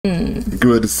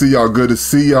Good to see y'all. Good to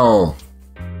see y'all.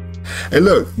 Hey,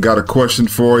 look, got a question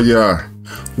for ya.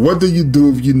 What do you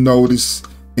do if you notice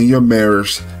in your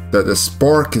marriage that the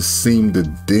spark has seemed to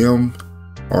dim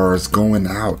or is going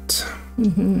out?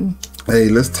 Hey,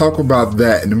 let's talk about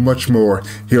that and much more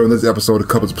here on this episode of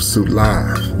Couples Pursuit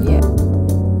Live. Yeah.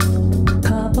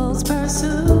 Couples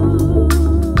Pursuit.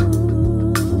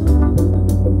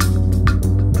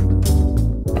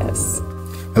 Yes.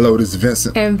 Hello, this is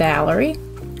Vincent And Valerie.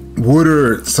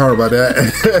 Woodard. Sorry about that.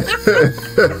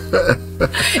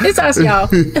 It's us, y'all.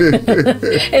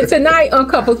 And tonight on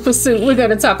Couples Pursuit, we're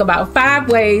going to talk about 5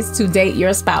 ways to date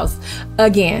your spouse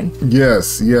again.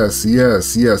 Yes. If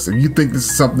you think this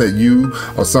is something that you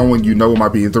or someone you know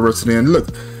might be interested in, look,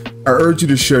 I urge you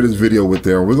to share this video with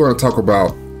them. We're going to talk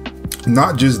about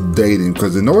not just dating,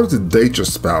 because in order to date your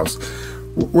spouse,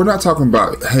 we're not talking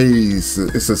about, hey, it's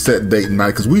a set date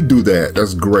night, because we do that.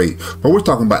 That's great. But we're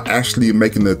talking about actually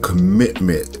making a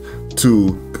commitment to,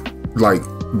 like,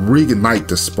 reignite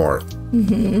the spark.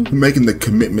 Making the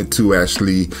commitment to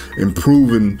actually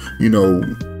improving, you know,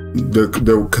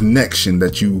 the connection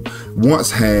that you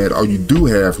once had or you do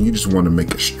have, and you just want to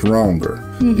make it stronger.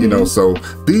 You know, so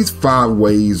these 5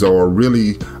 ways are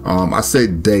really, I say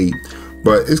date,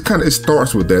 but it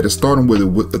starts with that. It's starting with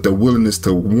the willingness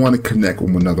to want to connect with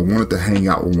one another, wanting to hang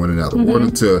out with one another, wanting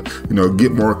to, you know,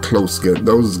 get more close. Get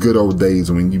those good old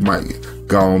days when you might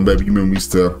go on, baby. You remember we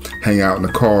used to hang out in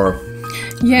the car,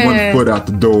 one foot out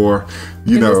the door,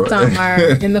 you know. In the summer,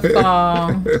 in the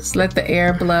fall, just let the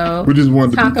air blow. We just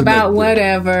wanted to talk about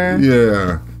whatever.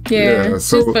 Yeah.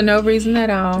 So, just for no reason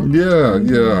at all.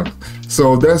 Yeah.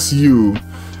 So that's you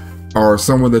or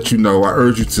someone that you know. I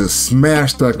urge you to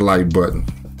smash that like button,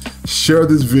 share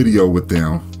this video with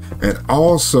them, and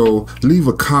also leave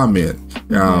a comment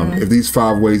if these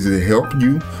 5 ways that help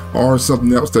you or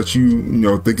something else that you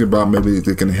know thinking about, maybe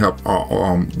they can help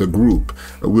the group.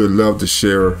 We'd love to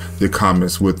share your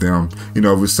comments with them, you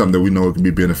know, if it's something that we know it can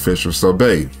be beneficial. So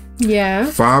babe,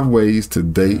 5 ways to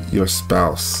date your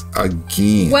spouse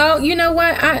again. Well, you know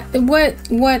what?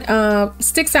 What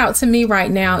sticks out to me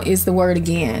right now is the word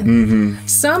again.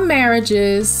 Some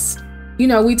marriages, you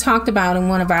know, we talked about in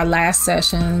one of our last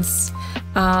sessions,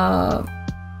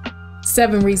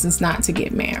 7 reasons not to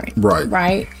get married.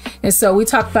 Right. And so we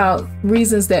talked about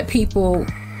reasons that people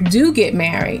do get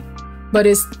married, but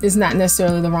it's not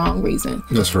necessarily the wrong reason.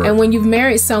 That's right. And when you've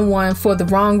married someone for the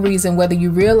wrong reason, whether you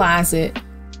realize it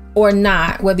or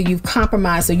not, whether you've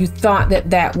compromised or you thought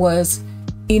that was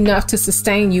enough to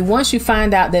sustain you, once you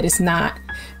find out that it's not,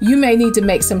 you may need to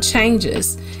make some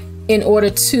changes in order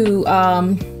to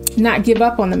not give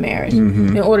up on the marriage,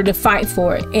 in order to fight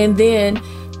for it. And then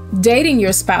dating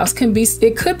your spouse could be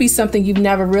something you've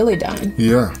never really done.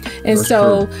 And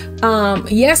so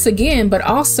yes, again, but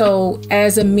also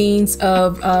as a means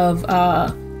of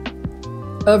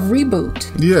reboot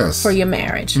for your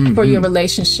marriage, for your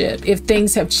relationship. If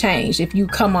things have changed, if you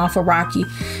come off a rocky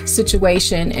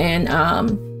situation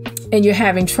and you're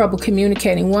having trouble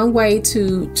communicating, one way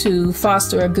to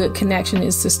foster a good connection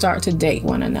is to start to date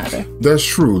one another. That's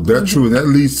true. That's true. That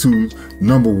leads to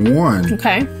number 1.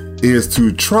 Is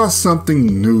to try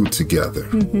something new together.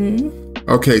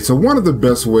 Okay, so one of the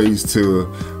best ways to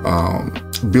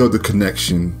build a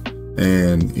connection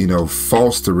and, you know,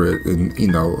 foster it and, you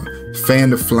know,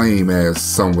 fan the flame, as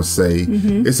some would say,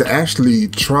 is to actually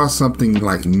try something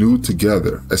like new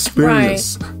together,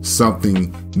 experience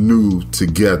something new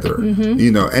together.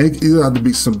 You know, and it doesn't have to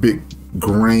be some big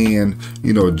grand,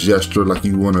 you know, gesture like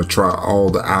you want to try all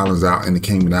the islands out in the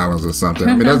Cayman Islands or something.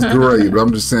 I mean, that's great, but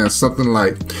I'm just saying something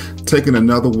like taking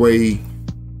another way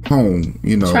home,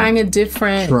 you know, trying a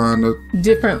different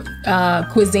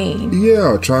cuisine.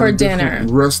 Trying for dinner,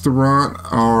 restaurant,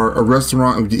 or a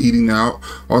restaurant if you're eating out,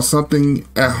 or something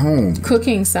at home,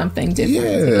 cooking something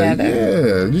different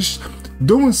together. Just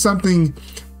doing something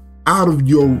out of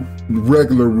your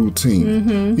regular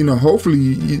routine. You know,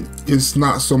 hopefully it's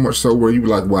not so much so where you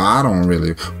like, well, I don't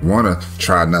really want to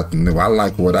try nothing new. I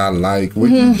like what I like. Well,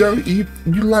 you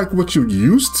like what you're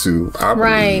used to, I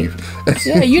believe.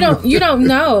 You don't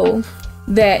know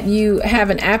that you have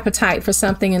an appetite for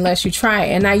something unless you try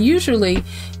it. And I usually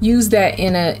use that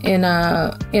in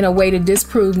a way to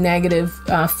disprove negative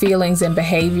feelings and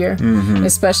behavior,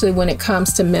 especially when it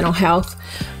comes to mental health.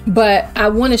 But I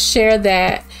want to share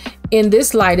that in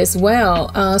this light as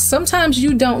well. Sometimes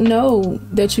you don't know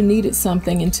that you needed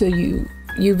something until you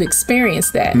you've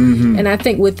experienced that. And I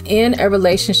think within a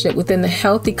relationship, within the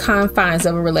healthy confines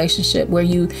of a relationship, where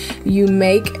you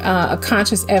make a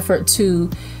conscious effort to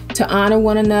honor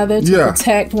one another, to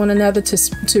protect one another,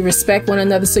 to respect one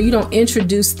another, so you don't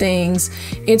introduce things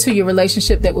into your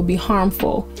relationship that would be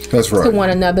harmful to one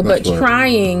another, but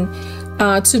trying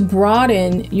to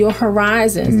broaden your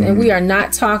horizons. And we are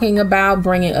not talking about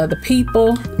bringing other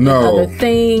people, other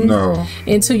things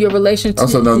into your relationship.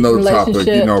 That's another topic.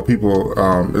 You know, people,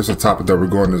 it's a topic that we're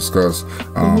going to discuss.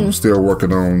 Still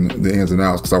working on the ins and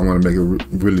outs, because I want to make it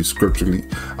really scripturally.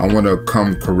 I want to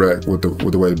come correct with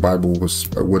the way the Bible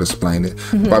would explain it.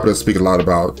 The Bible does speak a lot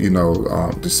about, you know,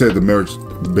 it said the marriage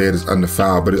bed is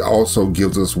undefiled, but it also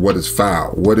gives us what is foul,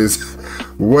 what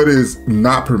is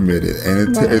not permitted,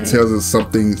 and it tells us some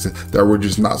things that we're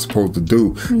just not supposed to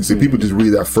do. You see, people just read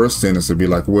that first sentence and be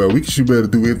like, well, we should be able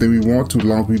to do anything we want to as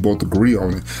long as we both agree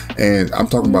on it. And I'm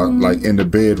talking about like in the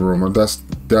bedroom, and that's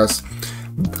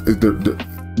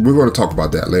we're going to talk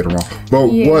about that later on. But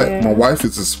what my wife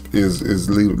is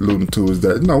alluding to is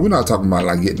that, no, we're not talking about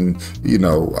like getting, you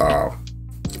know,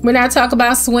 we're not talking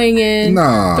about swinging,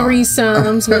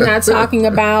 threesomes. We're not talking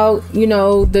about, you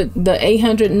know, the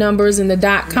 800 numbers and the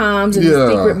 .coms and the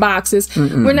secret boxes.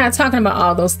 We're not talking about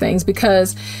all those things,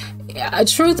 because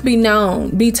truth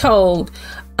be told,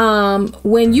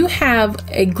 when you have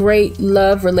a great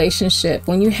love relationship,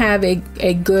 when you have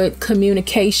a good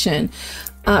communication,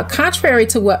 contrary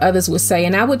to what others would say,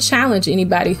 and I would challenge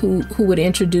anybody who would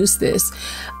introduce this,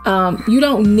 you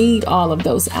don't need all of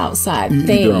those outside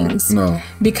things.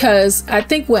 Because I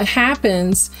think what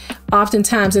happens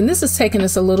oftentimes, and this is taking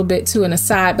us a little bit to an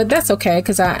aside, but that's okay,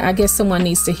 because I guess someone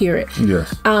needs to hear it.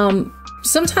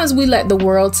 Sometimes we let the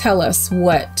world tell us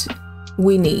what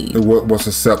we need, what's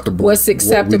acceptable, what's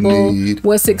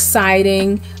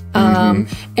exciting.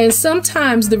 And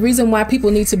sometimes the reason why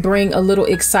people need to bring a little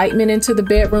excitement into the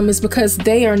bedroom is because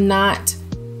they are not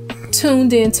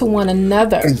tuned into one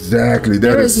another. Exactly.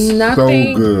 There is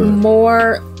nothing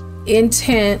more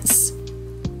intense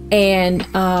and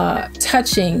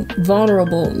touching,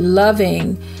 vulnerable,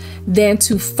 loving than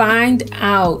to find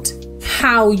out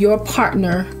how your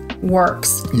partner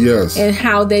works. And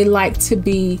how they like to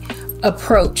be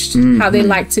approached, how they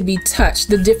like to be touched,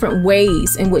 the different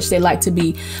ways in which they like to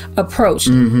be approached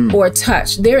or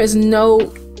touched.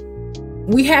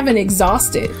 We haven't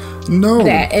exhausted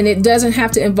that, and it doesn't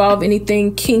have to involve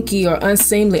anything kinky or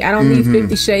unseemly. I don't need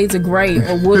 50 Shades of Grey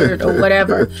or Woodard or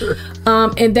whatever.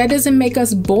 And that doesn't make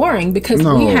us boring, because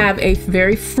we have a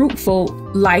very fruitful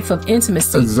life of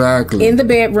intimacy in the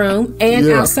bedroom and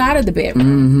outside of the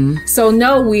bedroom. So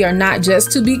no, we are not,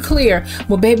 just to be clear,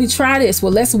 well, baby, try this,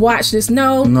 well, let's watch this.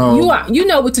 No. You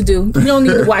know what to do. You don't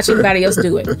need to watch anybody else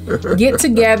do it. Get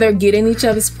together, get in each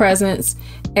other's presence,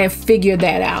 and figure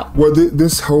that out. Well,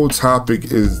 this whole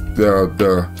topic is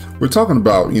we're talking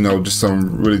about, you know, just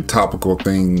some really topical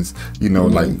things, you know,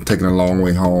 like taking a long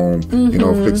way home, you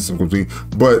know, fixing something.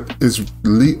 But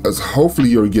it's hopefully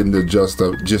you're getting the gist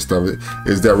of it,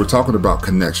 is that we're talking about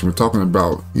connection. We're talking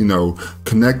about, you know,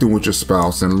 connecting with your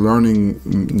spouse and learning,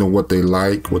 you know, what they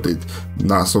like, what they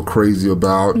not so crazy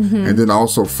about, and then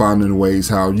also finding ways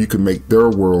how you can make their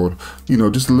world, you know,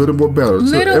 just a little more better.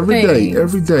 So every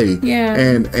day.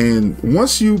 And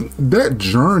once that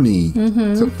journey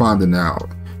to finding out,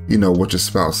 you know, what your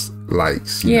spouse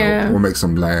likes, you know, what makes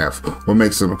them laugh, what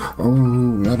makes them, I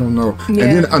don't know. And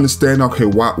then understand, okay,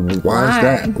 why is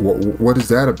that? What is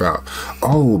that about?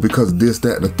 Oh, because this,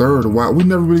 that, and the third. Why? We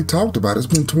never really talked about it. It's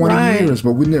been 20 years,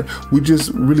 but we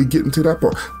just really getting to that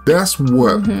part. That's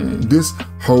what this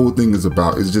whole thing is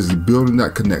about, is just building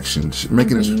that connection,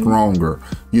 making it stronger,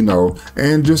 you know,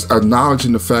 and just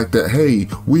acknowledging the fact that, hey,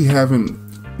 we haven't,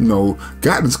 you know,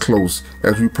 gotten as close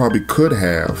as we probably could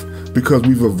have, because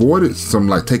we've avoided some,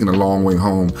 like taking a long way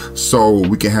home, so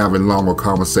we can have a longer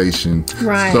conversation,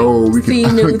 so we can see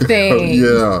new things.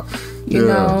 You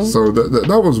know. So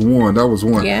that was one.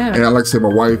 And I like to say,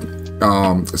 my wife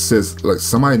says, like,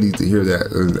 somebody needs to hear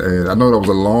that, and I know that was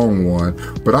a long one,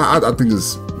 but I think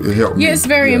it helped me. It's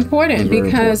very important,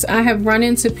 because I have run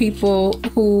into people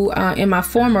who, in my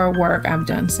former work, I've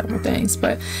done several things,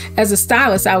 but as a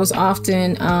stylist, I was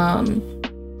often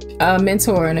a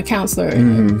mentor and a counselor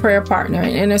and a prayer partner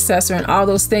and intercessor and all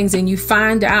those things, and you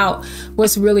find out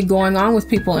what's really going on with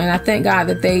people, and I thank God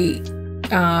that they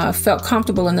felt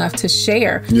comfortable enough to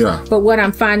share. But what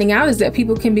I'm finding out is that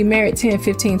people can be married 10,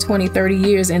 15, 20, 30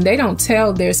 years, and they don't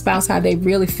tell their spouse how they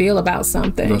really feel about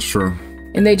something. That's true.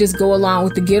 And they just go along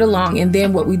with the get along, and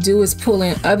then what we do is pull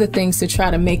in other things to try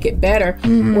to make it better,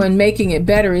 when making it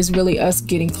better is really us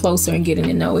getting closer and getting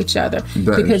to know each other.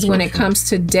 Because when it comes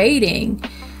to dating,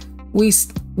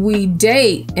 we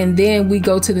date, and then we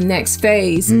go to the next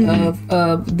phase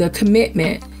of the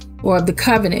commitment or of the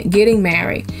covenant, getting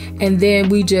married, and then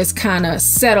we just kind of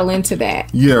settle into that.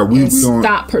 Yeah, we don't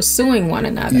stop pursuing one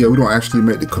another. Yeah, we don't actually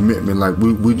make the commitment. Like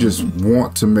we just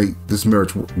want to make this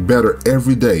marriage better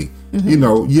every day. You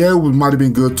know, yeah, it might have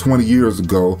been good 20 years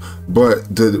ago, but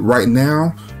right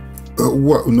now,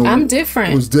 I'm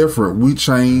different. It was different. We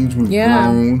changed. We've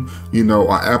grown. You know,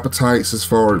 our appetites as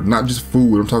far as not just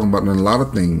food. I'm talking about a lot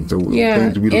of things.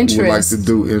 Things we would like to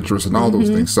do, interests, and all those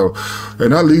things. So,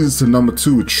 and that leads us to number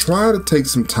 2. Try to take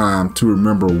some time to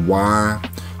remember why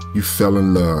you fell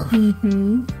in love.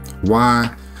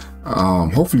 Why?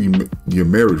 Hopefully you're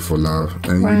married for love,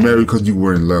 and you're married because you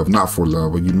were in love, not for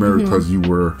love, but you married because you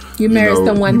married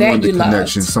someone that you loved,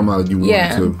 somebody you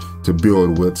wanted to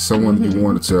build with, someone you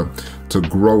wanted to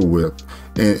grow with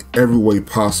in every way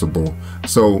possible.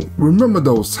 So remember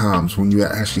those times when you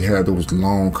actually had those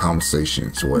long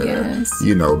conversations where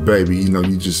you know, baby, you know,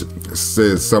 you just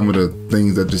said some of the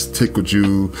things that just tickled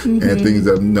you, and things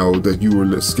that that you were a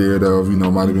little scared of,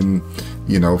 might have been,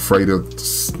 afraid of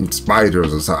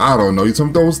spiders or something. I don't know. Some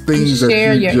of those things that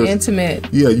share you your just, intimate.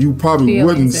 Yeah, you probably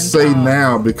wouldn't say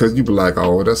now because you'd be like,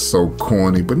 oh, that's so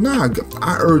corny. But now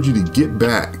I urge you to get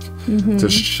back to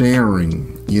sharing,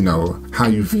 how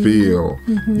you feel,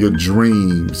 your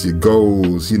dreams, your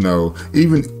goals,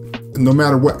 even no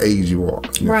matter what age you are,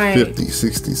 50,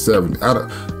 60, 70.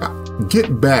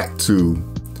 Get back to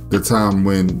the time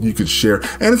when you could share.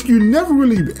 And if you've never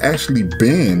really actually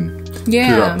been to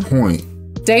that point,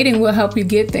 dating will help you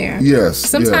get there. Yes.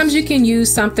 Sometimes you can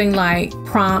use something like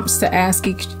prompts to ask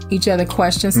each other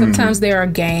questions. Sometimes there are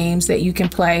games that you can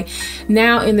play.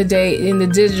 Now in the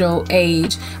digital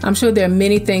age, I'm sure there are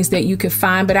many things that you could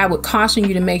find, but I would caution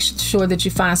you to make sure that you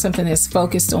find something that's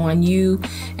focused on you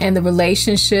and the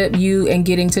relationship, you and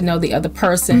getting to know the other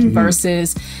person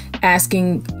versus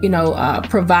asking,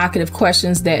 provocative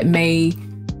questions that may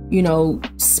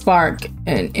spark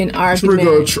an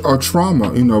argument. Trigger a trauma,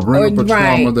 bring up a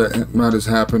trauma that might have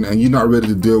happened and you're not ready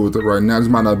to deal with it right now. This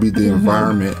might not be the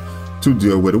environment to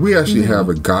deal with it. We actually have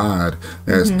a guide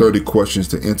that has 30 questions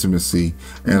to intimacy,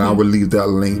 and I would leave that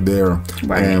link there.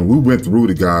 And we went through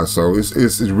the guide, so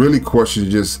it's really questions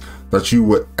just that you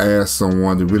would ask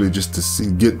someone to really just to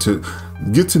see, get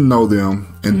to know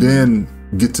them, and then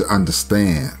get to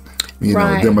understand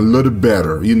them a little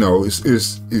better.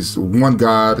 It's one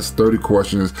guide, it's 30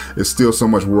 questions. It's still so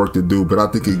much work to do, but I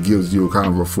think it gives you kind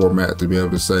of a format to be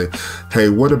able to say, hey,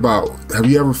 what about, have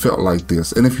you ever felt like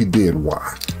this? And if you did,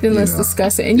 why? Then let's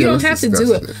discuss it. And you don't have to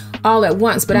do it all at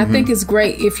once, but I think it's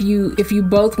great if you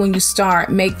both, when you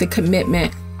start, make the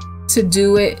commitment to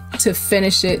do it, to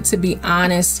finish it, to be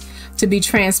honest, to be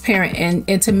transparent,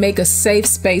 and to make a safe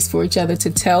space for each other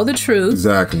to tell the truth.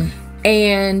 Exactly.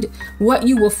 And what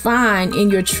you will find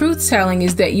in your truth telling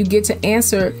is that you get to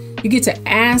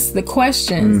ask the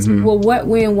questions. Well, what,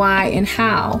 when, why, and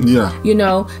how? Yeah.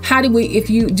 How do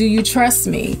you trust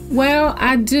me? Well,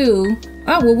 I do.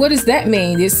 Oh, well, what does that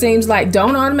mean? It seems like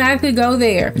don't automatically go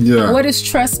there. Yeah. What does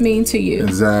trust mean to you?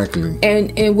 Exactly.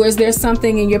 And was there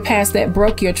something in your past that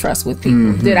broke your trust with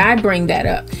people? Did I bring that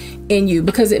up in you?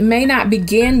 Because it may not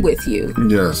begin with you.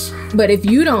 Yes. But if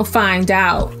you don't find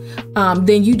out,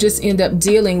 then you just end up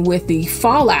dealing with the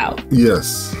fallout.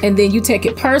 Yes. And then you take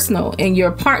it personal, and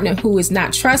your partner who is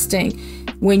not trusting,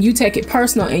 when you take it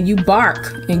personal and you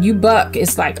bark and you buck,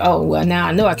 it's like, oh, well, now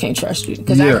I know I can't trust you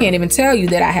because I can't even tell you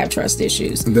that I have trust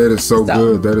issues. That is so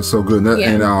good. That is so good.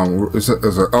 And it's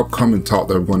an upcoming talk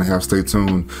that we're going to have. Stay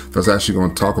tuned. That's actually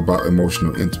going to talk about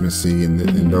emotional intimacy and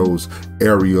those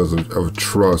areas of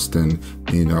trust and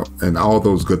all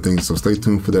those good things. So stay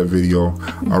tuned for that video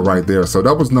right there. So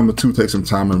that was number 2. Take some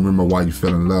time and remember why you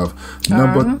fell in love.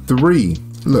 Number 3,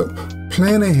 look,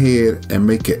 plan ahead and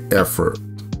make an effort.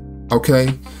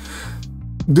 Okay,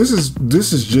 this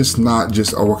is just not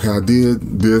just, oh, okay, I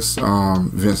did this,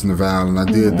 Vincent Valerie, and I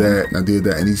did that, and I did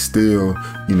that, and he still,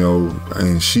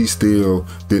 and she still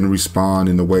didn't respond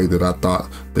in the way that I thought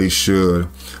they should.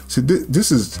 See,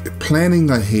 this is planning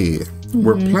ahead.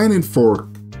 We're planning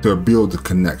to build the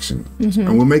connection,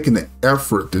 and we're making the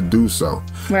effort to do so.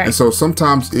 Right. And so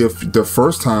sometimes if the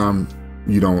first time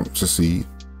you don't succeed,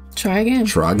 Try again.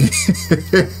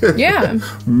 Yeah.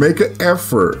 Make an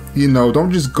effort. Don't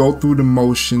just go through the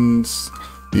motions.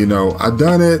 I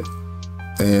done it,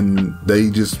 and they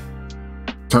just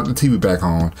turned the TV back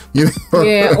on.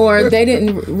 Yeah, or they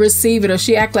didn't receive it, or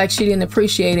she acted like she didn't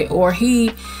appreciate it, or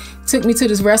he took me to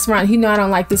this restaurant. He know I don't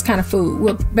like this kind of food.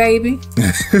 Well, baby.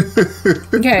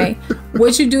 Okay.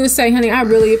 What you do is say, honey, I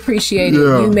really appreciate it.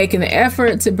 You making the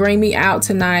effort to bring me out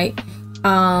tonight.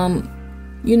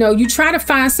 You know, you try to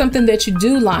find something that you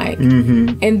do like,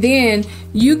 and then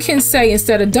you can say,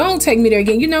 instead of "don't take me there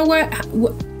again," you know what?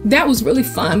 That was really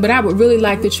fun, but I would really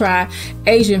like to try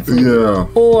Asian food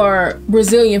or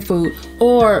Brazilian food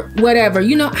or whatever.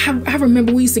 You know, I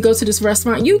remember we used to go to this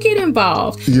restaurant. You get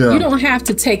involved. You don't have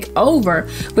to take over,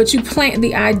 but you plant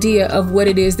the idea of what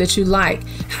it is that you like.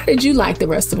 How did you like the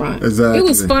restaurant? Exactly. It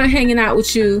was fun hanging out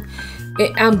with you.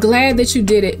 I'm glad that you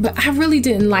did it, but I really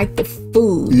didn't like the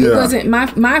food. It wasn't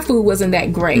my food wasn't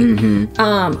that great.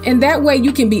 And that way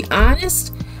you can be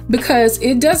honest, because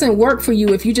it doesn't work for you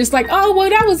if you just like, "Oh, well,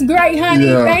 that was great, honey.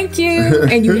 Thank you,"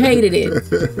 and you hated it.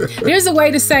 There's a way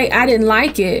to say I didn't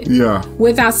like it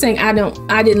without saying I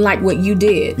didn't like what you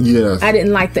did. I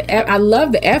didn't like I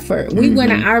love the effort. We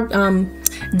went to our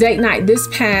date night this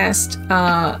past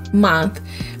month,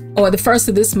 or the first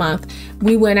of this month.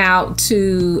 We went out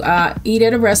to eat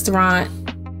at a restaurant.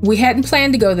 We hadn't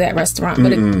planned to go to that restaurant,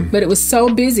 but it was so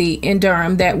busy in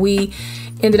Durham that we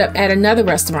ended up at another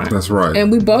restaurant. That's right.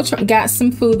 And we both got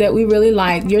some food that we really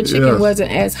liked. Your chicken wasn't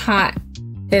as hot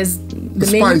as the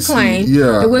menu claimed.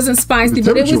 It wasn't spicy,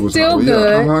 but it was still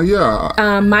good.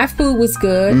 My food was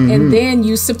good. And then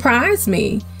you surprised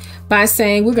me by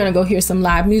saying, "We're going to go hear some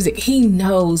live music." He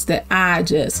knows that I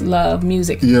just love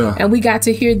music. And we got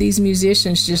to hear these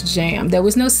musicians just jam. There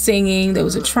was no singing. There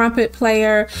was a trumpet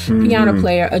player, piano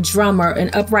player, a drummer, an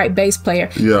upright bass player.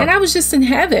 And I was just in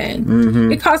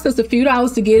heaven. It cost us a few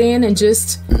dollars to get in and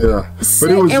just sit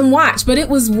and watch. But it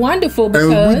was wonderful because...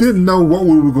 And we didn't know what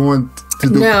we were going to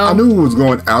do. I knew we was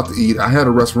going out to eat. I had a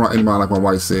restaurant in mind, like my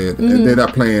wife said. And then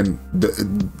that plan,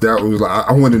 that was like,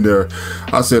 I went in there.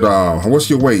 I said, "What's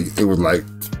your weight?" It was like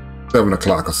 7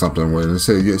 o'clock or something. When they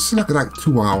said, it's like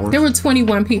 2 hours. There were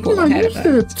 21 people ahead of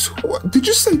us. Did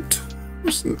you say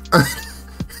 2?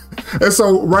 And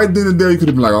so right then and there, you could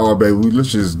have been like, "Oh, baby,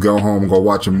 let's just go home and go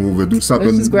watch a movie, do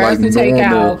something like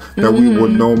normal that we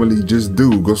would normally just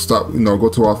do. Go stop, go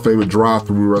to our favorite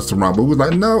drive-through restaurant." But we was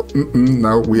like, "No,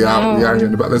 no, we out here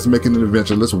in the back. Let's make it an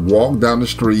adventure. Let's walk down the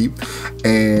street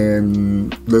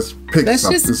and let's pick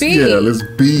something. Just be. Let's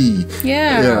be.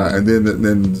 And then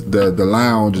the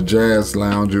lounge, the jazz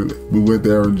lounge, we went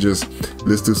there and just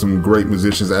listened to some great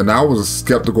musicians. And I was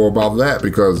skeptical about that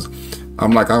because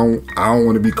I'm like, I don't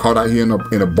want to be caught out here in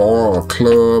a bar or a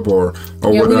club or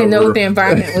whatever. We didn't know what the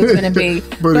environment was going to be,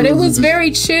 but it was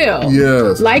very chill.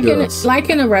 Like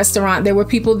in a restaurant, there were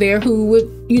people there who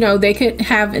would, they could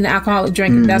have an alcoholic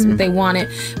drink if that's what they wanted.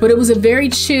 But it was a very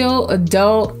chill,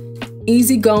 adult,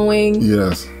 easygoing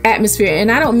atmosphere.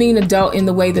 And I don't mean adult in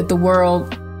the way that the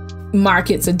world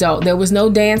markets adult. There was no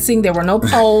dancing. There were no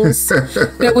poles.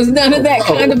 There was none of that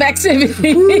kind of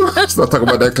activity. Let's not talk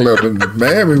about that club in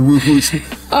Miami.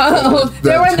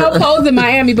 There were no poles in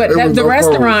Miami, but the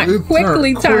restaurant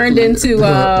quickly turned into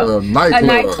a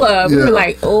nightclub. We were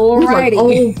like,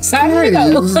 alrighty,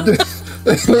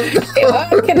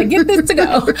 can I get this to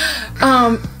go?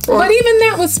 But even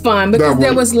that was fun because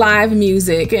there was live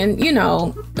music, and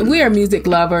we are music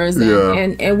lovers,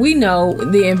 and we know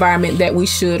the environment that we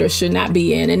should or should not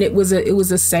be in, and it was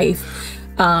a safe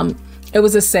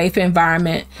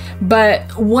environment. But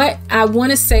what I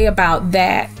want to say about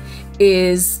that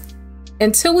is,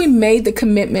 until we made the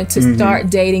commitment to start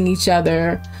dating each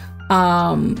other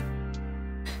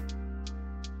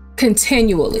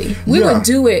continually, we would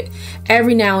do it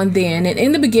every now and then, and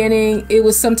in the beginning it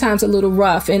was sometimes a little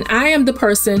rough. And I am the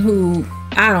person who,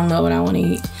 I don't know what I want to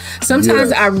eat.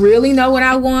 Sometimes I really know what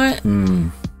I want,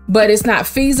 but it's not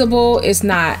feasible. It's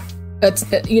not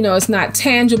it's not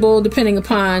tangible, depending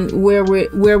upon where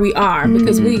we are,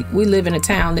 because we live in a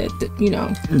town that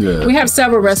we have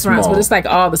several restaurants, but it's like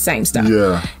all the same stuff.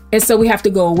 And so we have to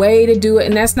go away to do it,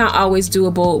 and that's not always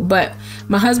doable. But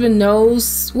my husband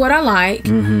knows what I like,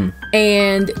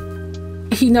 and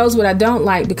he knows what I don't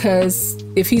like, because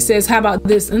if he says, "How about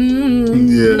this?"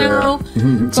 No.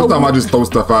 Sometimes I just throw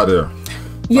stuff out there.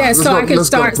 So I can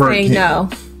start saying no.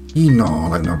 I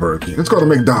like no Burger King. Let's go to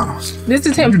McDonald's. This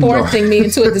is him forcing me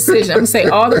into a decision. I'm going to say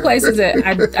all the places that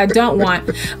I don't want.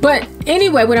 But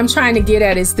anyway, what I'm trying to get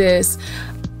at is this.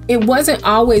 It wasn't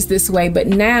always this way, but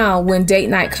now when date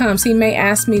night comes, he may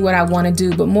ask me what I want to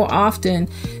do, but more often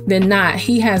than not,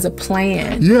 he has a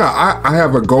plan. I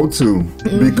have a go-to,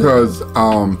 because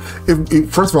if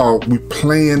first of all, we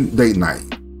plan date night.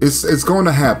 It's going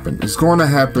to happen. It's going to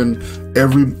happen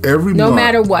every month. No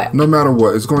matter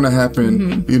what, it's going to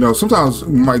happen. Sometimes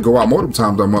we might go out multiple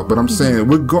times a month, but I'm saying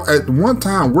at one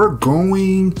time we're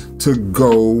going to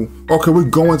go. Okay, we're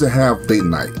going to have date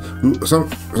night.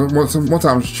 One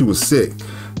time she was sick,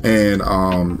 and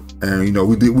And you know,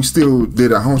 we still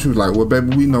did at home. She was like, "Well,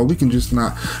 baby, we know we can just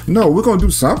not. No, we're gonna do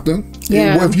something.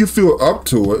 Yeah. Well, if you feel up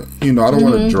to it, you know, I don't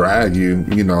want to drag you.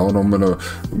 You know, and I'm gonna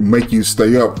make you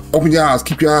stay up. Open your eyes,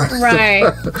 keep your eyes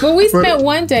right." But we spent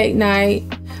one date night.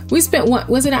 We spent one.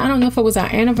 Was it? I don't know if it was our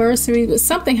anniversary, but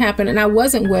something happened, and I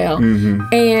wasn't well.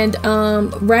 And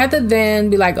rather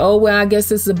than be like, "Oh well, I guess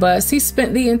this is a bust," he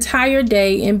spent the entire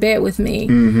day in bed with me.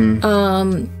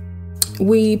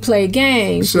 We played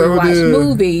games, we watched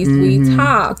movies, we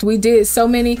talked, we did so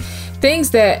many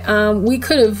things that we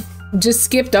could have just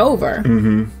skipped over,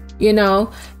 you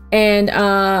know, and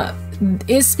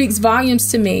it speaks volumes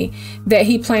to me that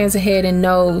he plans ahead and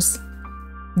knows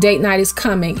date night is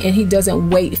coming, and he doesn't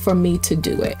wait for me to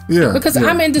do it. Because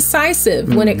I'm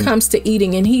indecisive when it comes to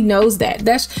eating, and he knows that.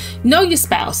 That's know your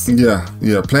spouse. Plan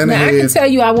now, ahead. I can tell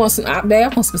you I want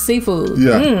some seafood.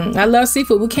 I love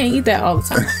seafood. We can't eat that all the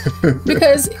time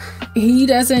because he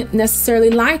doesn't necessarily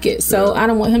like it. So I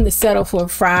don't want him to settle for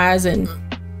fries and,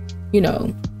 you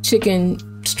know, chicken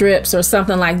strips or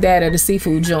something like that at a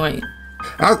seafood joint.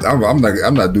 I'm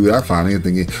not doing that. I find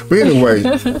anything. But anyway,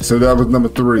 so that was number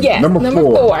 3. Yeah, number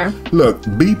four. Look,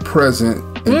 be present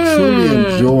and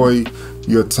truly enjoy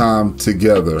your time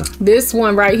together. This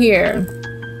one right here.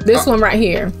 One right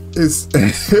here. It's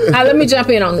let me jump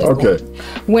in on this. Okay.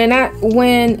 When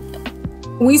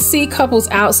we see couples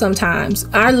out sometimes,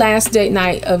 our last date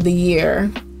night of the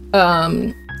year,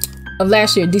 of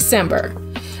last year, December,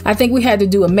 I think we had to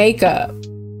do a makeup.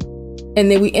 And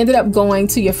then we ended up going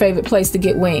to your favorite place to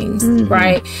get wings,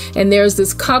 right? And there's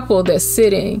this couple that's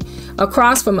sitting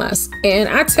across from us. And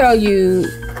I tell you,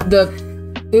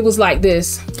 it was like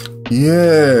this.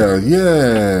 Yeah.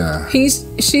 He's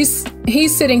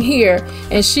sitting here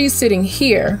and she's sitting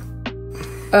here.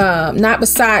 Not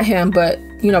beside him, but,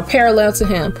 you know, parallel to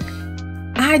him.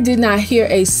 I did not hear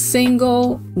a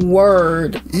single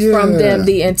word from them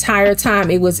the entire time.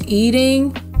 It was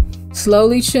eating,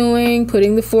 slowly chewing,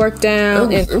 putting the fork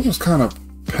down. It was kind of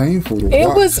painful to watch.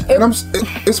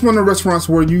 It's one of the restaurants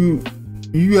where you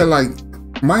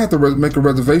might have to make a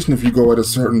reservation if you go at a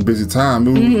certain busy time.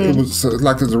 It was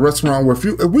like it's a restaurant where if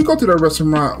we go to that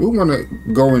restaurant, we want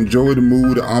to go enjoy the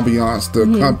mood, the ambiance, the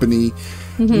company.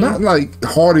 Not like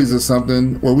Hardee's or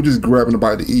something where we're just grabbing a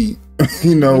bite to eat.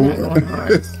 You know,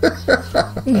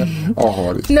 all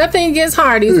Hardee's. Nothing against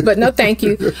Hardee's, but no, thank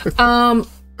you.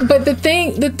 But the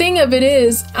thing of it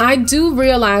is, I do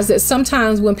realize that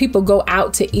sometimes when people go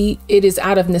out to eat, it is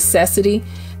out of necessity.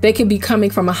 They could be coming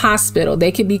from a hospital.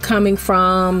 They could be coming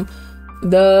from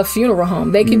the funeral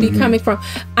home. They could be coming from...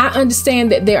 I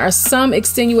understand that there are some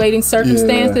extenuating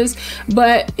circumstances,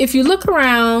 but if you look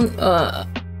around,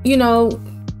 you know,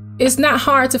 it's not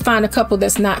hard to find a couple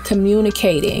that's not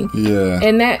communicating.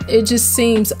 And that it just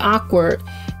seems awkward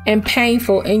and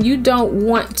painful, and you don't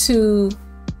want to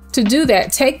do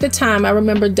that. Take the time. I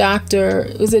remember Dr.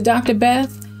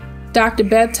 Beth? Dr.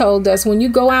 Beth told us when you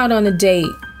go out on a date,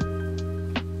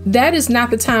 that is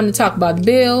not the time to talk about the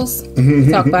bills,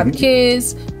 to talk about the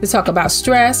kids, to talk about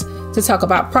stress, to talk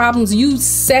about problems. You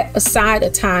set aside a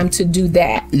time to do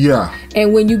that.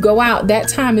 And when you go out, that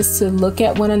time is to look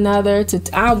at one another.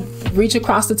 I'll reach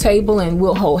across the table and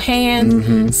we'll hold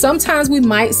hands. Sometimes we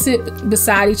might sit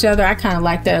beside each other. I kind of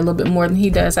like that a little bit more than he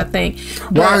does, I think.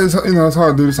 Why is it's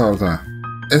hard to do this all the time?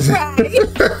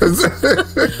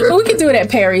 Well, we can do it at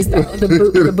Perry's though.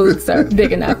 The booths are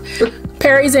big enough.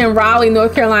 Perry's in Raleigh,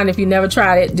 North Carolina. If you never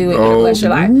tried it, do it. Bless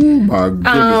your life. My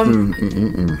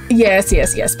goodness. Yes,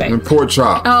 baby. And pork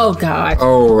chop. Oh God.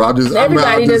 Oh,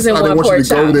 Everybody doesn't want pork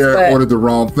chops. I didn't want you to go there and order the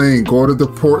wrong thing. Go order the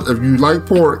pork. If you like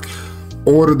pork,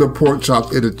 order the pork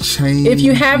chop. It'll change. If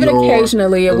you have it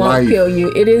occasionally, it won't kill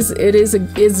you.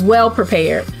 It's well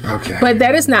prepared. Okay. But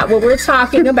that is not what we're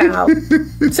talking about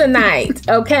tonight.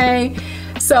 Okay.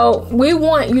 So we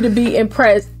want you to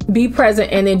be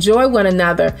present and enjoy one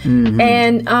another,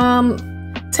 and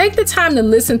take the time to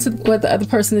listen to what the other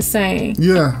person is saying.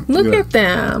 Look at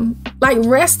them, like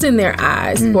rest in their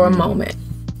eyes for a moment.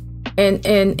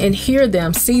 And hear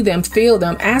them, see them, feel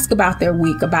them, ask about their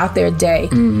week, about their day.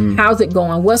 How's it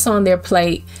going? What's on their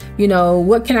plate? You know,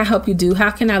 what can I help you do?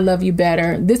 How can I love you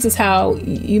better? This is how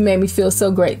you made me feel so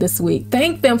great this week.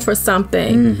 Thank them for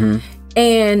something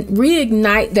and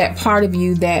reignite that part of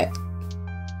you that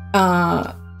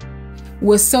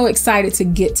was so excited to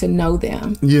get to know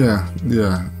them.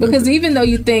 Because even though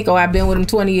you think, oh, I've been with him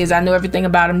 20 years, I know everything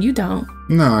about him, you don't.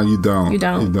 No, you don't. You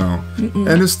don't.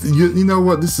 And it's you know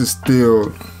what? This is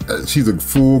still. She's a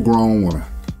full-grown woman.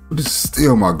 But this is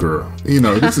still my girl. You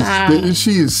know, this is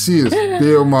she is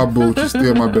still my boo. She's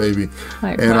still my baby.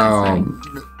 And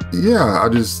yeah,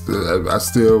 I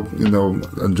still, you know,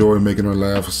 enjoy making her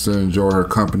laugh. I still enjoy her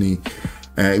company.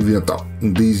 And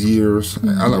even these years,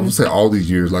 I would say all these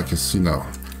years, like it's, you know.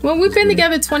 Well, we've been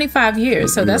together 25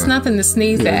 years, so that's nothing to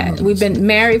sneeze at. We've been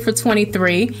married for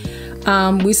 23.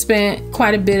 We spent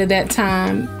quite a bit of that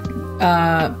time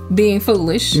being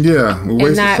foolish. Yeah, we wasted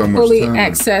and not so much fully time.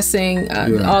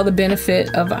 accessing all the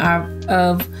benefit of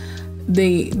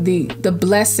the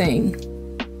blessing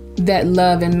that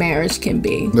love and marriage can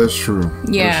be. That's true.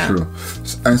 Yeah.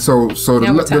 That's true. And so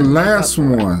the last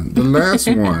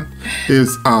one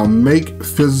is make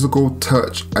physical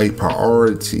touch a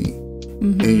priority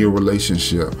in your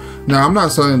relationship. Now, I'm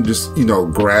not saying just, you know,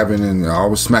 grabbing and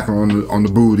always smacking on the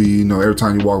booty, you know, every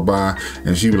time you walk by,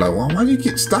 and she be like, well, why do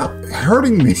you stop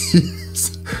hurting me?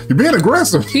 You're being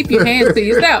aggressive. Keep your hands to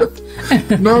yourself.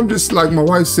 No, I'm just like my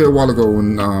wife said a while ago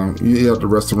when you eat at the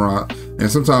restaurant,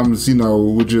 and sometimes, you know,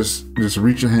 we'll just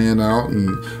reach your hand out,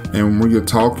 and when you're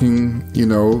talking, you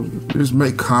know, just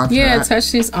make contact. Yeah, touch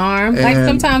his arm. Like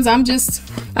sometimes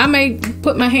I may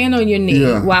put my hand on your knee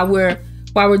while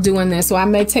we're doing this, so I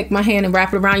may take my hand and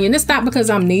wrap it around you. And it's not because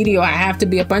I'm needy or I have to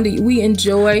be up under you. We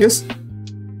enjoy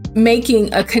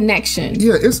making a connection.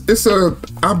 Yeah,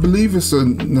 I believe it's a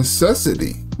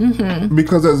necessity.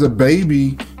 Because as a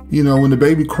baby, you know, when the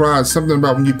baby cries, something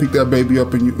about when you pick that baby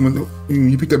up and when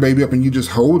you pick that baby up and you just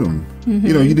hold him.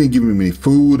 You know, you didn't give him any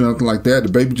food or nothing like that. The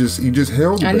baby you just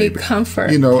held the baby. I need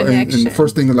comfort. You know, and the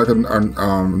first thing like a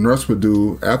nurse would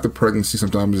do after pregnancy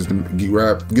sometimes is to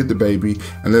get the baby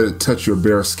and let it touch your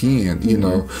bare skin. You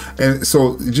know, and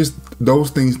so just those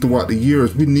things throughout the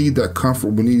years, we need that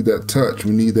comfort. We need that touch.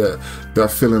 We need that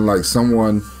feeling like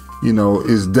someone, you know,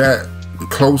 is that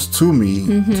close to me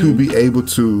to be able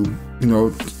to, you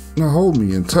know, hold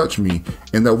me and touch me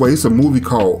in that way. It's a movie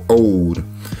called Old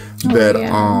that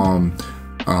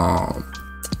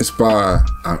it's by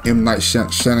M. Night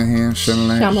Shyamalan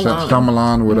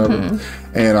or whatever.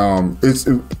 And I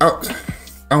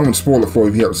don't want to spoil it for you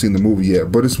if you haven't seen the movie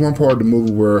yet, but it's one part of the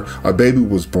movie where a baby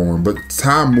was born, but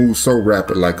time moves so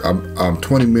rapid, like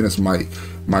 20 minutes might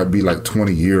be like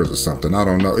 20 years or something. I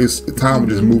don't know. Time is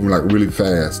just moving like really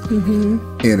fast in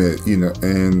it, you know.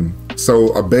 And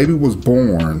so a baby was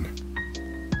born,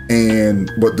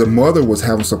 but the mother was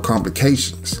having some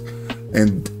complications,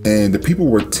 and the people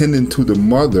were tending to the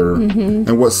mother,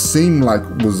 and what seemed like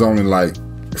was only like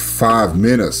 5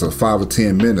 minutes or 5 or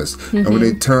 10 minutes, and when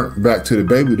they turned back to the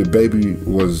baby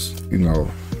was, you know,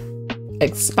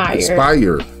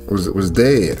 expired. Was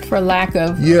dead for lack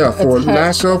of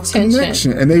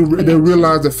connection. And they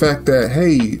realized the fact that,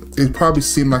 hey, it probably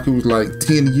seemed like it was like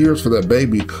 10 years for that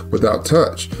baby without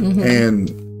touch. And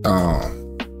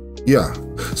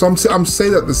so I'm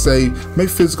saying that to say make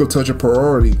physical touch a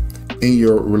priority in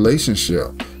your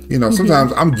relationship. You know,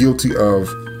 sometimes I'm guilty of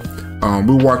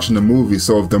we're watching the movie,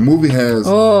 so if the movie has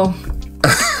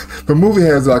the movie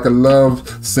has like a love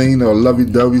scene or a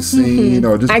lovey-dovey scene, you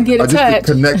know, just a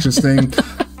connection scene.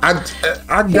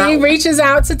 He reaches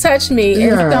out to touch me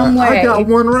in some way. I got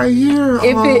one right here.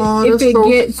 If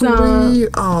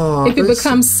it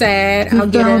becomes sad, I'll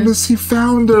get her. He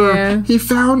found her. Yeah. He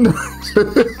found her.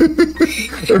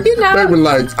 You know, they were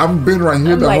like, I've been right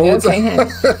here the whole time.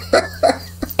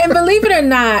 And believe it or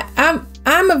not,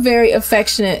 I'm a very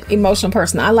affectionate, emotional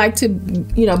person. I like to,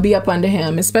 you know, be up under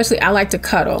him. Especially, I like to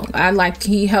cuddle.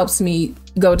 He helps me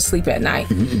go to sleep at night.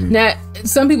 Now,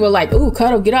 some people are like, ooh,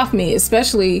 cuddle, get off me.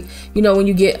 Especially, you know, when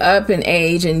you get up in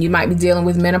age and you might be dealing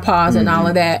with menopause and all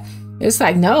of that. It's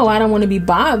like, no, I don't want to be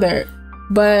bothered.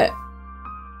 But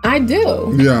I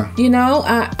do. Yeah. You know,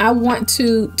 I want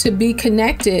to be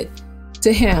connected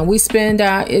to him. We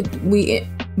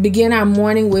begin our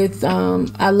morning with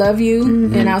I love you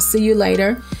and I'll see you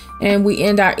later, and we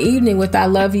end our evening with I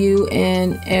love you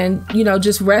and you know,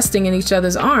 just resting in each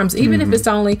other's arms, even if it's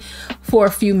only for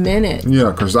a few minutes.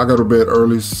 Yeah, because I go to bed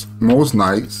early most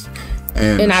nights,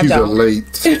 and she's up late.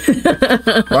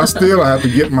 But I have to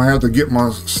get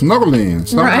my snuggle in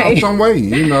some way,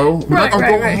 you know. I'm not gonna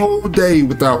go a whole day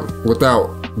without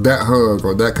that hug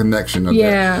or that connection.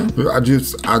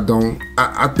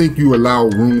 I think you allow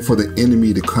room for the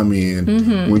enemy to come in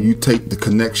when you take the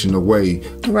connection away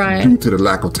due to the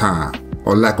lack of time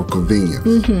or lack of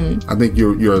convenience. I think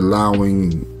you're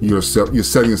allowing yourself, you're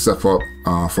setting yourself up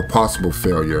for possible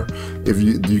failure if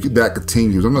that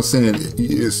continues. I'm not saying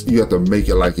you have to make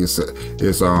it like it's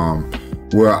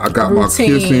well, I got my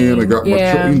kiss in, I got my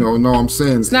chore, you know. No, I'm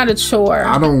saying it's not a chore.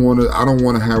 I don't want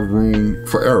to have room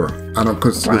for error. I don't,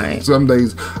 because some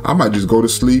days I might just go to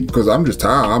sleep because I'm just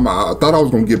tired. I thought I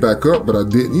was gonna get back up, but I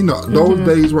didn't. You know, those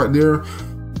days right there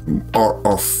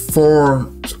are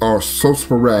so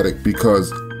sporadic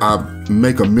because I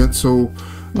make a mental,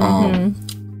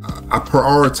 I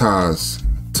prioritize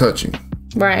touching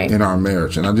in our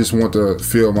marriage, and I just want to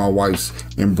feel my wife's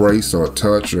embrace or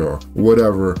touch or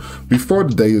whatever before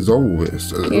the day is over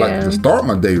with. Like to start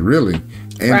my day really,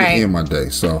 and to end my day.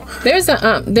 So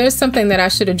there's something that I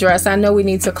should address. I know we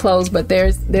need to close, but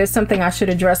there's something I should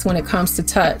address when it comes to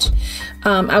touch.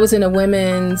 I was in a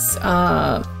women's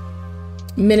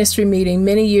ministry meeting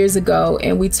many years ago,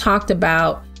 and we talked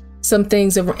about some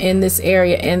things in this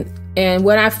area, and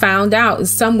what I found out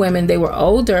is some women, they were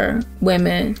older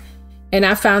women, and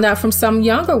I found out from some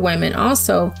younger women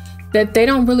also that they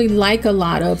don't really like a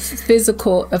lot of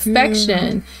physical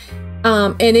affection.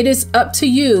 And it is up to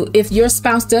you. If your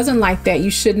spouse doesn't like that, you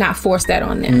should not force that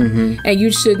on them. And you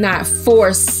should not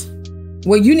force,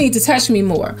 well, you need to touch me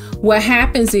more. What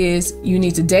happens is you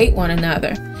need to date one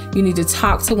another. You need to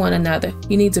talk to one another.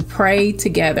 You need to pray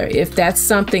together. If that's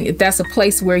a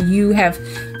place where you have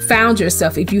found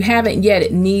yourself. If you haven't yet,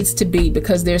 it needs to be,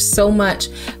 because there's so much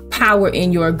power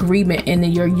in your agreement and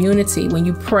in your unity when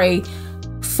you pray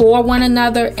for one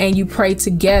another and you pray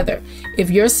together. If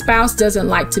your spouse doesn't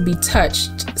like to be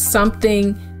touched,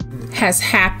 something has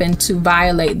happened to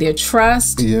violate their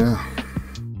trust,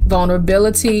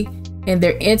 vulnerability, and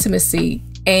their intimacy.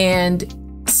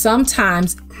 And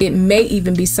sometimes it may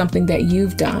even be something that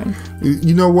you've done.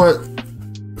 You know what?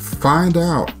 Find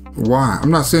out why. I'm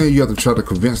not saying you have to try to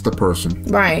convince the person,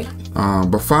 right?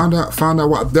 But find out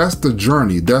why. That's the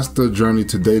journey. That's the journey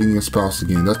to dating your spouse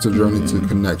again. That's the journey to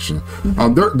connection.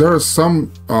 There are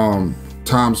some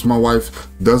times my wife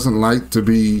doesn't like to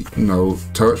be,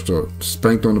 touched or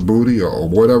spanked on the booty or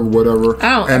whatever.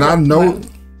 And I know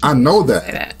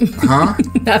that. Huh?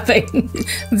 Nothing.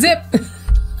 Zip.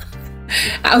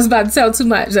 I was about to tell too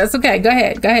much. That's okay. Go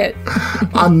ahead.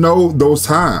 I know those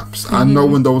times. I know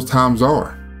when those times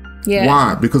are. Yeah.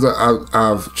 Why? Because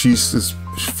she's just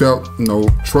felt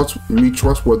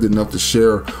trustworthy enough to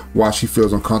share why she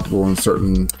feels uncomfortable in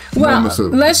certain moments.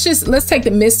 Let's take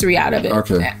the mystery out of it.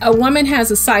 Okay. A woman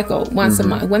has a cycle once a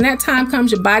month. When that time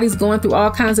comes, your body's going through all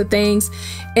kinds of things,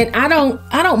 and I don't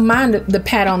mind the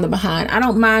pat on the behind. I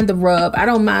don't mind the rub. I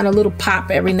don't mind a little pop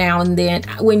every now and then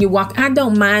when you walk. I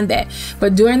don't mind that.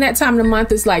 But during that time of the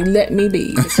month, it's like, let me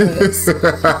be.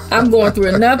 I'm going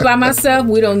through enough by myself.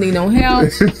 We don't need no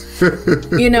help.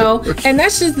 And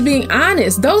that's just being honest.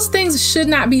 Those things should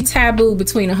not be taboo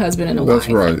between a husband and a wife.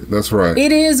 That's right.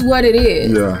 It is what it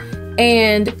is. Yeah.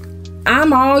 And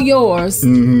I'm all yours,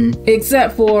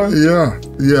 except for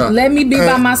let me be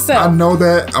by myself. I know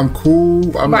that. I'm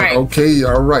cool. I'm like, okay,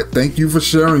 all right. Thank you for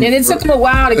sharing. And it took him a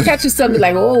while to catch yourself. Be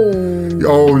like, let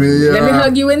me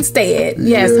hug you instead.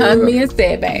 Yes, hug me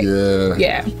instead, babe.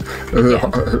 Yeah.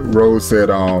 Rose said,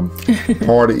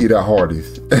 hard to eat at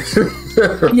Hardee's.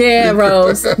 Yeah,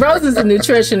 Rose. Rose is a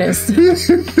nutritionist,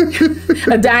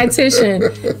 a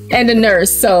dietitian, and a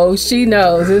nurse, so she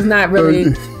knows. It's not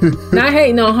really not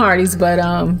hating on Hardee's, but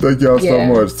thank y'all so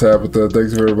much, Tabitha.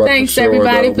 Thanks everybody. Thanks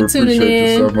everybody for tuning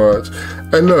in. You so much.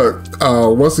 And look,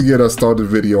 once again, I started the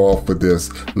video off with this.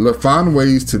 Look, find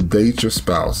ways to date your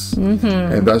spouse,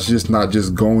 and that's just not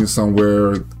just going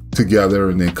somewhere together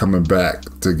and then coming back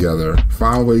together.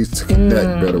 Find ways to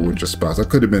connect better with your spouse. That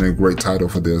could have been a great title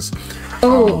for this.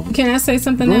 Can I say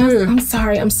something else? Ahead. I'm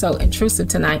sorry, I'm so intrusive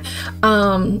tonight.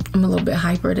 I'm a little bit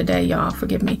hyper today, y'all.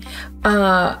 Forgive me.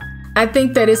 I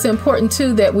think that it's important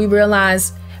too that we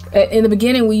realize in the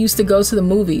beginning, we used to go to the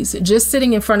movies. Just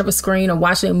sitting in front of a screen or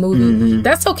watching a movie,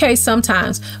 that's okay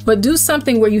sometimes. But do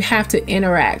something where you have to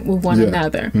interact with one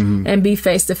another and be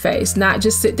face to face. Not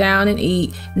just sit down and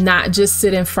eat. Not just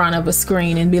sit in front of a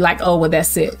screen and be like, oh, well,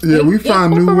 that's it. Yeah, we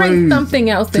find new ways something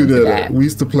else into that. We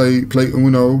used to play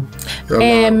Uno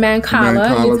and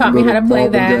Mancala. You taught me how to play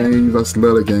that. Games. I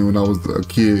slept a game when I was a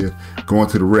kid, going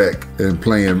to the rec and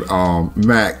playing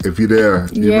Mac. If you're there,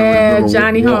 remember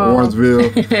Johnny Hall,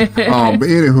 Warrensville. But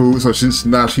anywho, so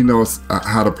she knows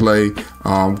how to play.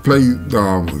 Sport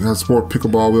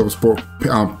pickleball. We have a sport.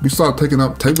 We started taking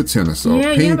up table tennis. So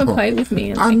you haven't played with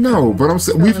me. I know, but I'm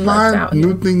saying we find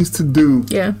new things to do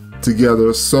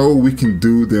together, so we can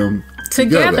do them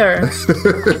together.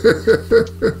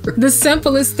 The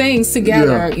simplest things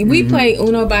together. We played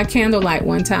Uno by candlelight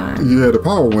one time. Yeah, the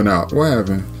power went out. What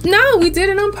happened? No, we did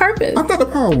it on purpose. I thought the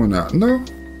power went out. No.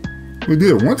 We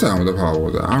did one time when the power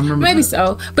was out. I remember. Maybe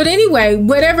so. But anyway,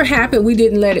 whatever happened, we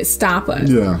didn't let it stop us.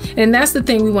 Yeah. And that's the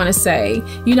thing we want to say.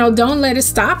 Don't let it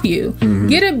stop you.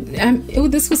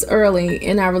 This was early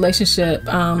in our relationship,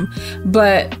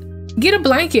 but get a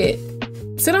blanket.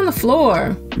 Sit on the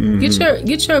floor. Get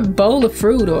your bowl of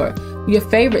fruit or your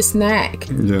favorite snack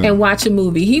and watch a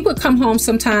movie. He would come home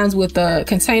sometimes with a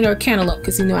container of cantaloupe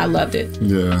because he knew I loved it.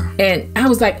 Yeah. And I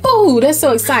was like, oh, that's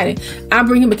so exciting. I'll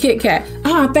bring him a Kit Kat.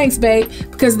 Oh, thanks, babe.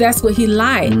 Because that's what he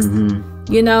likes.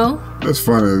 You know? That's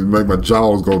funny. It make my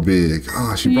jaws go big.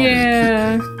 Oh, she brought me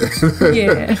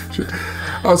a Kit.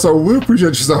 So we appreciate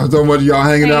you so much, y'all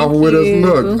hanging out with us.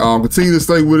 Look, continue to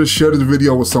stay with us. Share this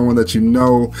video with someone that you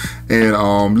know,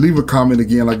 and leave a comment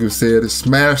again. Like I said,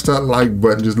 smash that like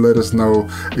button. Just let us know,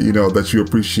 you know, that you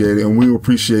appreciate it, and we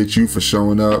appreciate you for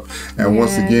showing up. And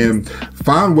once again,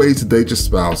 find ways to date your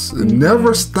spouse.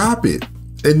 Never stop it.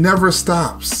 It never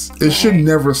stops. It should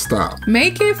never stop.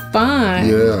 Make it fun.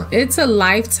 Yeah. It's a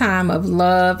lifetime of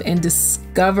love and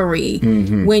discovery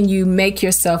when you make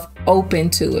yourself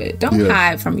open to it. Don't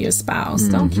hide from your spouse.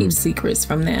 Don't keep secrets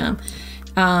from them.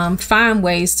 Find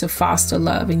ways to foster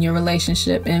love in your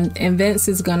relationship. And Vince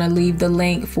is going to leave the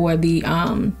link for the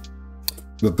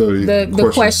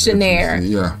questionnaire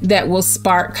that will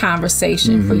spark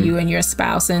conversation for you and your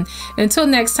spouse. And until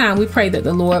next time, we pray that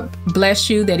the Lord bless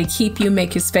you, that he keep you,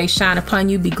 make his face shine upon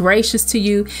you, be gracious to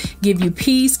you, give you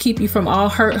peace, keep you from all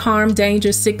hurt, harm,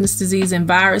 danger, sickness, disease, and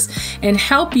virus, and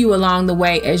help you along the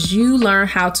way as you learn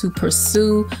how to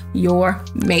pursue your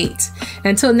mate.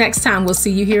 Until next time, we'll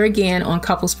see you here again on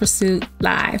Couples Pursuit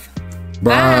Live.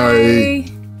 Bye.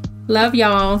 Love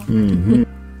y'all.